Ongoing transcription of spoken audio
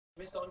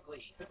twist on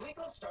Glee. The Glee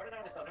Club started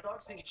out as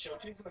underdogs singing show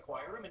tunes in the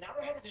choir room, and now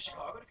they're headed to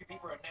Chicago to compete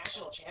for a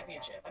national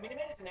championship. I mean,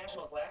 they made it to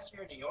nationals last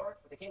year in New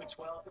York, but they came in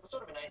 12th. It was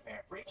sort of a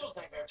nightmare. Rachel's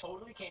nightmare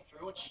totally came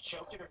true when she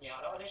choked at her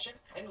Miata audition,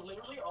 and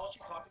literally all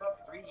she's talked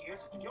about for 3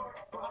 years is New York,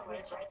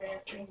 Broadway,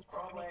 Sundance, Dreams,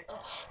 Broadway,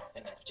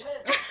 and that's what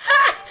it is.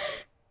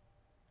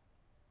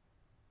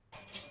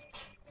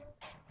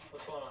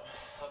 What's going on?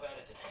 How bad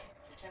is it?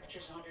 The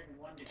temperature's 101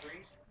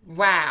 degrees.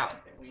 Wow.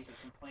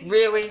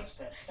 Really?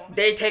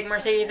 They take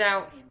Mercedes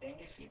out?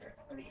 Dengue fever,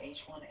 or the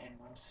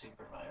H1N1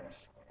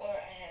 supervirus. Or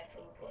I have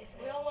food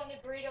poisoning. We all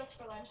wanted burritos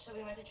for lunch, so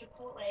we went to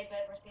Chipotle,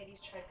 but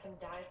Mercedes tried some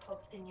diet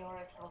called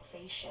Senora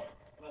Salsation.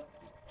 Well,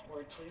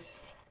 word please.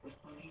 With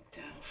money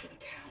down for the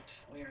count,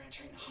 we are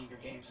entering the Hunger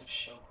Games of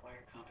show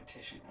choir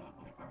competition.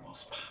 One of our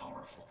most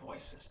powerful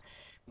voices.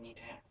 We need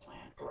to have a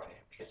plan. Right,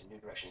 because the New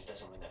Directions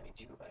doesn't mean that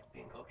means you go back to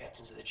being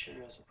co-captains of the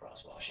Cheerios and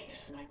frost washing. Your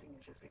sniping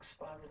is as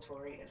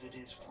expository as it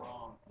is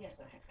wrong.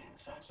 Yes, I have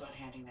fantasized about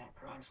handing that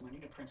prize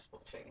money to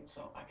Principal Fagan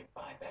so I could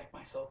buy back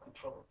my sole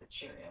control of the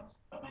Cheerios.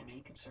 But my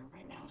main concern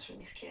right now is for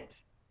these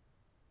kids.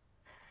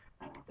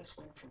 I want this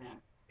win for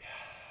them.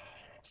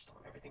 Yeah, I just don't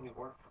want everything we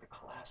work for to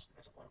collapse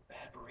because of one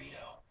bad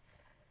burrito.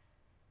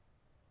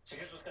 So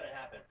here's what's gonna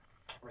happen.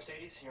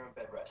 Mercedes, you're in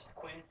bed rest.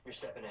 Quinn, you're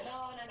stepping in.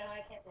 No, I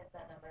can't dance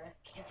that number.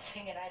 Can't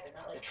sing it either,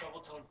 not The like...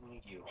 Trouble Tones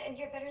need you.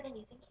 And you're better than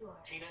you think you are.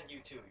 Tina,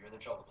 you too. You're in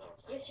the Trouble Tones.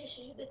 Yes,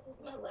 this is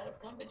my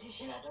last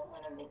competition. I don't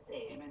want to miss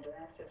it. Amen to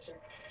that, sister.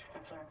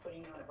 That's why I'm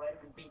putting you on a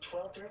vitamin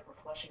B12 drip. We're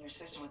flushing your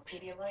system with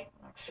Pedialyte.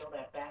 I'll fill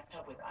that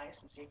bathtub with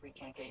ice and see if we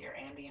can't get your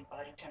ambient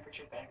body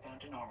temperature back down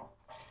to normal.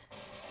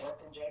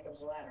 Worked in Jacob's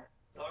ladder.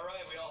 All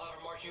right, we all have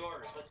our marching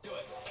orders. Let's do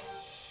it.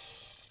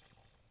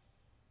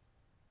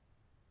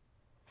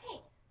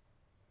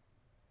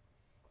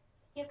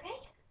 You okay?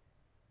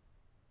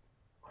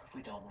 What if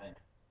we don't win?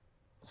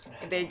 What's gonna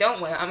If happen? they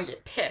don't win, I'm gonna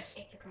get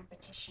pissed. It's a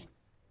competition.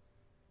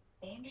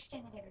 They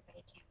understand that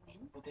everybody can't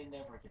win. But they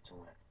never get to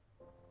win.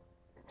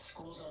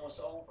 School's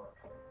almost over.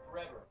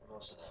 Forever for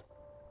most of them.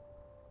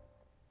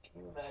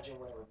 Can you imagine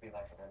what it would be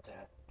like for them to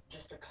have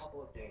just a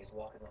couple of days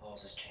walking the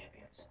halls as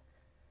champions?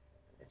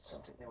 It's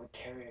something they would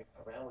carry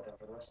around with them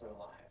for the rest of their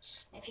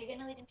lives. If you're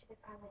gonna lead them to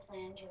the promised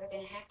land, you're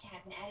gonna have to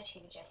have an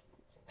attitude adjustment.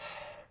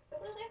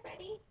 But Will, they're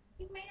ready.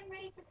 You've made them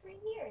ready for 3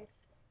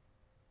 years.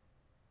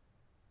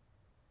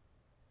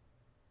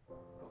 But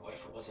what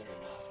if it wasn't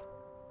enough?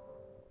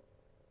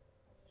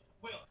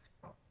 Will,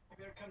 you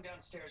better come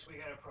downstairs. We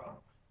got a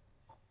problem.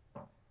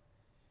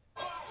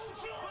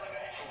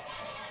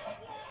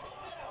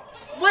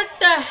 What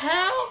the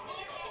hell?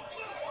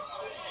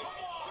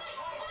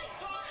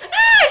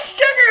 Ah,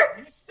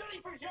 sugar! You study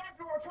for jobs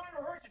or we're trying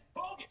to rehearse it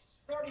bogus.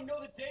 You already know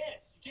the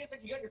dance. You can't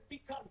think you got your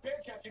feet caught in bear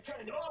traps. You're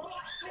trying to know.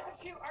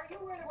 Are you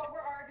worried about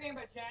we're arguing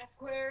about jazz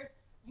squares?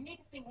 You need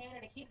to speak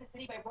Hannah to keep the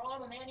city by Braun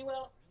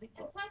Emmanuel. And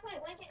plus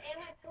my blanket and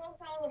my pillow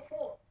fell on the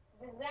floor.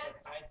 Disaster.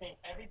 I think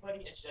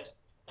everybody is just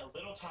a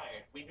little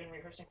tired. We've been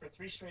rehearsing for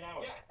 3 straight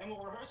hours. Yeah, and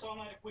we'll rehearse all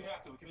night if we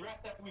have to. We can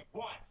rest after we've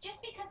won.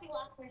 Just because we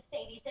lost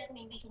Mercedes doesn't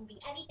mean we can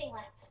be anything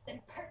less than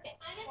perfect.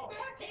 I'm as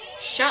perfect.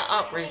 Shut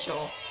up,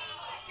 Rachel. I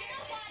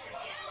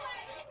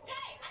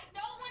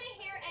don't want to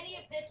hear any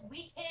of this.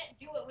 We can't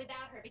do it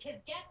without her because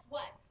guess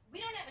what? We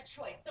don't have a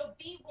choice. So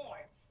be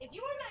warned. If you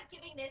are not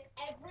giving this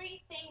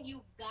everything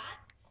you've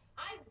got,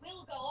 I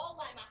will go all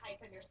Lima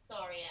Heights on your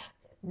sorry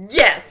asses.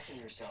 Yes.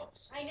 Listen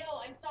yourselves. I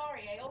know. I'm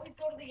sorry. I always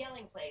go to the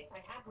yelling place.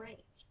 I have rage.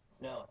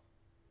 No.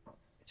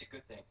 It's a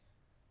good thing.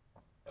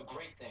 A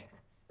great thing.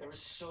 There is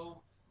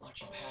so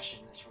much passion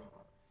in this room.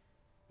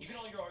 Even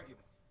all your arguing.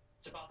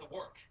 It's about the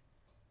work.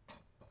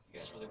 You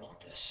guys really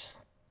want this.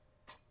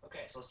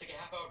 Okay, so let's take a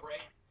half-hour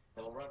break,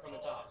 then we'll run from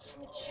the top.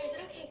 Mr. Sher, is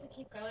it okay if we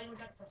keep going? We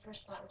got the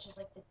first slot, which is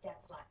like the death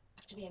slot.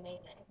 Have to be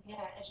amazing.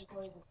 Yeah,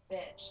 Edgegore's a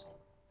bitch.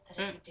 I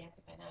said I'd be dancing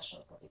by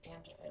nationals, so I'll be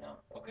damned if I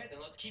know. Okay, then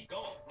let's keep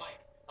going.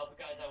 Mike, help the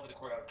guys out with the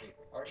choreography.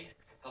 Artie,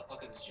 help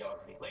Puck with this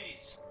geography.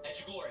 Ladies,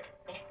 Edge of Glory.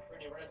 Come on,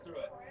 Brittany, run us through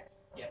it.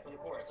 Yeah, from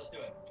the chorus. Let's do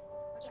it.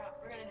 Watch out.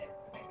 We're gonna do it.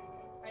 Okay.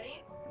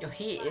 Ready? Yo,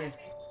 he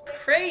is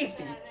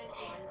crazy. 7, 8,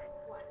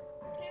 1,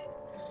 2, 3,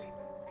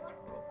 4, 5.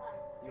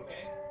 You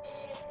okay?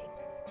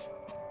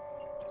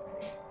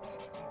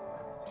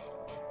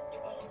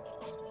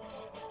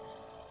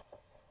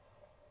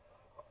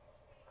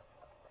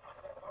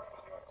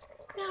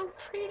 Look how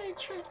pretty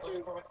Tristan.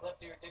 Looking for what's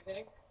left of your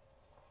dignity?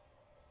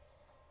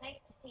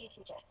 Nice to see you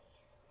too, Jesse.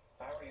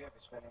 If I were you, I'd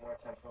be spending more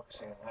time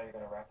focusing on how you're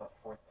going to wrap up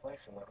 4th place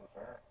and looking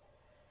for her.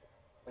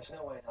 There's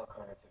no way in hell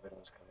Carmen Tibbetts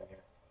was coming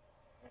here.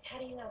 Like, how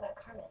do you know about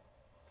Carmen?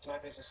 It's my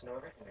business to know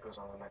everything that goes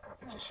on in my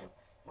competition.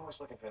 I'm always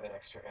looking for that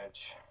extra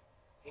edge.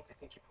 Hate to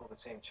think you pulled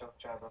the same choke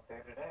job up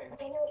there today.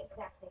 Look, I know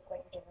exactly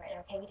what you're doing right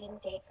now, okay? We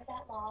didn't date for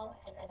that long,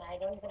 and I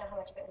don't even know how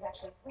much of it was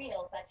actually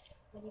real, but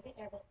when you get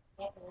nervous,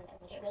 you get mean, and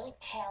you get really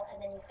pale,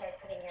 and then you start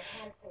putting your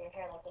hands through your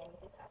hair like Danny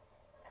Zuko.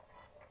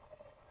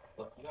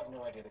 Look, you have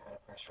no idea the kind of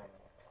pressure I'm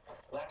under.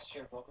 Last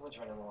year, vocal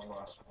adrenaline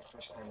lost for the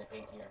first time in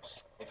 8 years.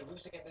 If we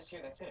lose again this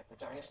year, that's it.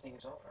 The dynasty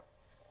is over.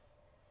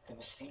 The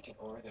mystique and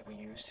aura that we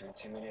use to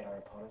intimidate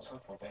our opponents with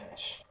will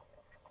vanish.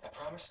 I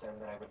promised them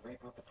that I would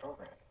reboot the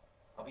program.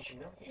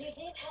 humiliating. You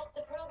did help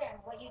the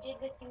program. What you did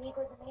with Unique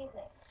was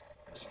amazing.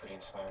 It was a pretty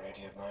inspired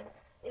idea of mine.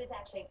 It was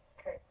actually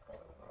Kurt's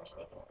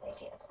Mercedes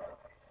idea.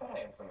 But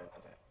I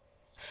implemented it.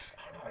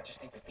 I don't know, I just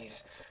think that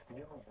these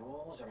new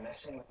rules are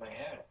messing with my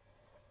head.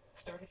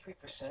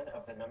 33%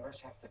 of the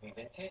numbers have to be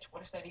vintage?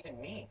 What does that even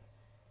mean?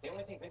 The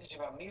only thing vintage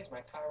about me is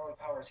my Tyrone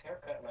Powers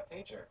haircut and my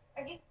pager.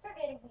 Are you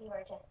forgetting who you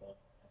are, Jesse?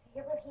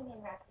 Your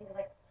Bohemian Rhapsody was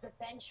like the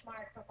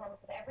benchmark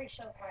performance of every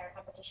show choir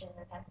competition in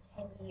the past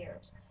 10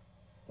 years.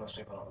 Most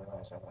people don't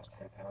realize I lost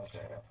 10 pounds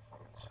during that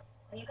performance.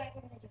 So you guys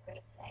are going to do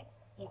great today,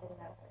 even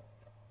though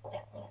we're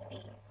definitely going to be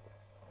here.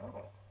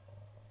 Oh,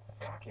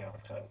 cocky all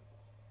of a sudden.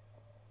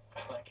 I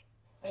like it.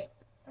 Hey,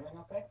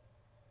 everything okay?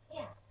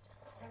 Yeah,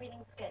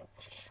 everything's good.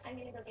 I'm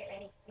going to go get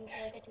ready. It was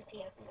really good to see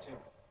you. Me too.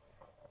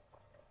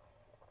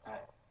 Hi.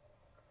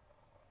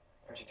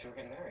 Heard you two were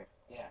getting married.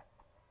 Yeah.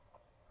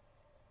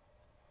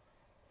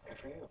 Good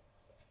for you.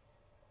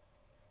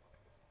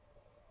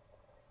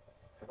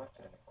 Good luck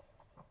today.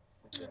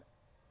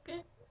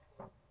 Good.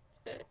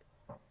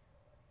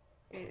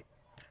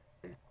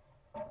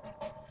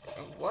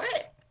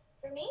 What?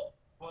 For me?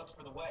 Well, it's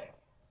for the wedding.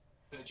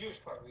 For the Jewish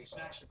part, where you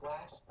smash the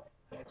glass.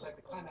 It's like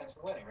the climax of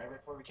the wedding, right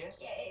before we kiss?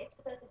 Yeah, it's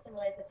supposed to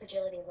symbolize the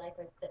fragility of life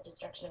or the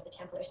destruction of the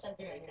temple or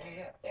something like that.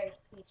 Yeah. Very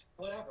sweet.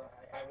 Whatever.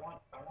 I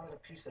wanted a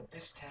piece of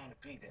this town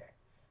to be there.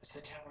 It's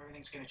the town where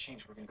everything's gonna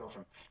change. We're gonna go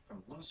from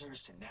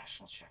losers to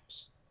national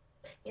champs.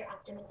 Your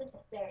optimism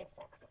is very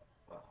sexy.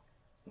 Well,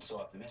 I'm so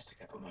optimistic.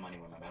 I put my money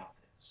where my mouth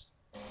is.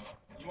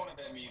 You want to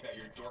bet me that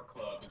your dork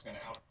club is going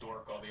to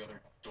outdork all the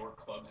other dork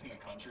clubs in the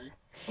country?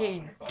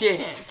 He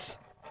didn't.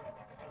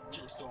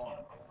 You were still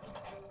on.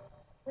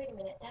 Wait a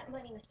minute, that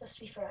money was supposed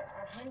to be for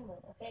our honeymoon,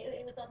 okay?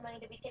 It was all money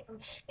that we saved from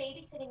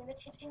babysitting and the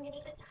tips we made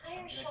at the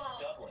tire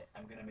shop. Double it.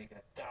 I'm gonna make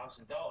it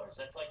 $1,000.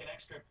 That's like an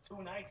extra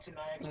 2 nights in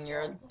Niagara. And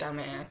you're a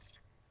dumbass.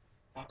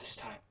 Not this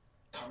time.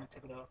 Carmen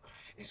Thibodeau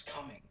is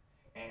coming,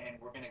 and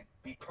we're gonna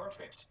be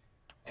perfect.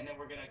 And then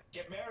we're gonna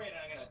get married, and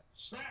I'm gonna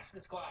smash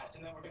this glass,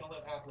 and then we're gonna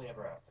live happily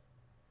ever after.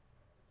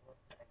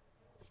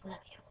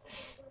 Love you.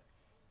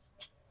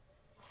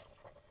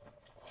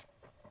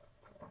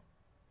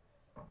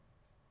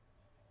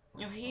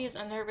 No, he is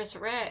a nervous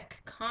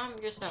wreck. Calm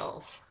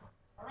yourself.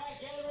 All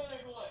right, gather around,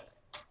 everyone.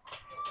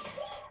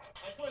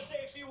 I just want to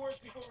say a few words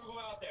before we go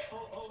out there.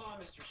 Hold on,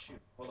 Mr.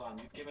 Shute. Hold on.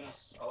 You've given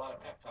us a lot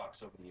of pep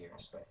talks over the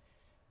years, but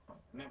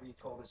remember you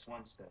told us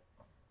once that,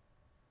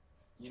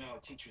 you know,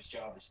 a teacher's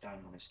job is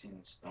done when the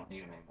students don't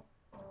need him anymore.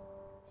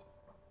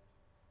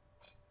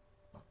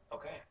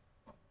 Okay.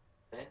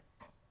 Then,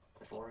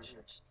 the floor is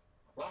yours.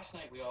 Last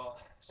night we all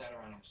sat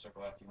around in a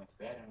circle after you went to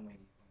bed, and we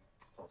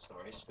told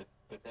stories,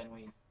 but then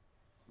we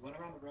went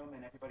around the room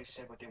and everybody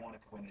said what they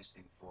wanted to win this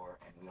thing for,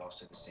 and we all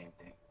said the same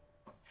thing.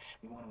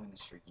 We want to win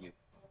this for you.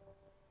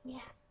 Yeah.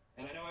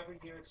 And I know every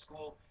year at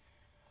school,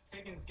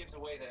 Figgins gives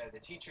away the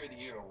Teacher of the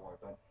Year award,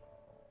 but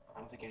I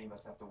don't think any of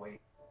us have to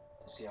wait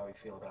to see how we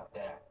feel about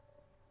that.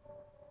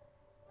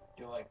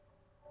 You're like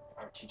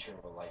our teacher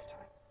of a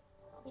lifetime.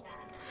 Yeah.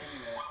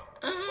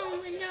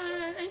 Oh my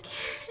god, I can't.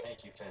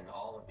 Thank you, Finn,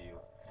 all of you.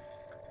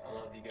 I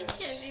love you I guys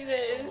can't do so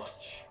this.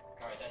 much.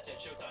 All right, that's it.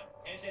 Showtime.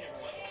 Hands in,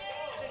 everyone.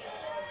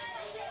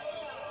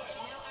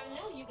 Now, I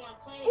know you weren't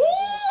planning Ooh, on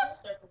doing a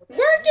full circle with that.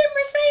 work it,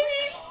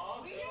 Mercedes.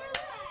 We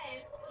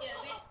arrived.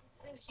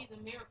 Yeah, she's a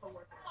miracle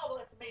worker. Oh,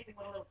 well, it's amazing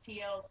what a little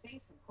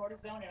TLC, some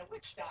cortisone, and a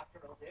witch doctor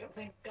will do.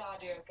 Thank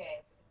God you're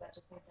okay, because that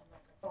just means I'm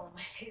not going to fall on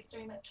my face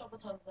during that Trouble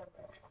Tones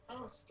number.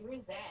 Oh,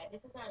 screw that.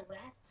 This is our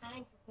last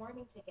time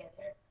performing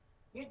together.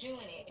 You're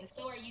doing it, and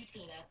so are you,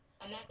 Tina.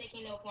 I'm not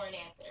taking no for an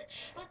answer.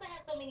 Plus, I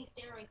have so many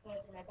steroids going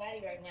through my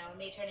body right now, it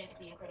may turn into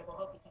the Incredible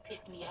Hulk if you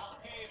piss me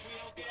off.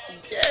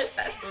 Yes,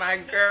 that's my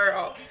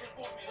girl.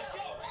 Oh my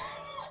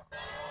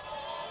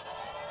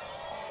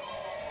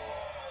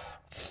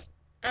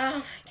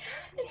god,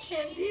 I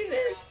can't do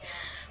this.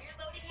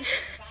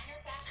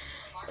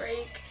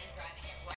 Break.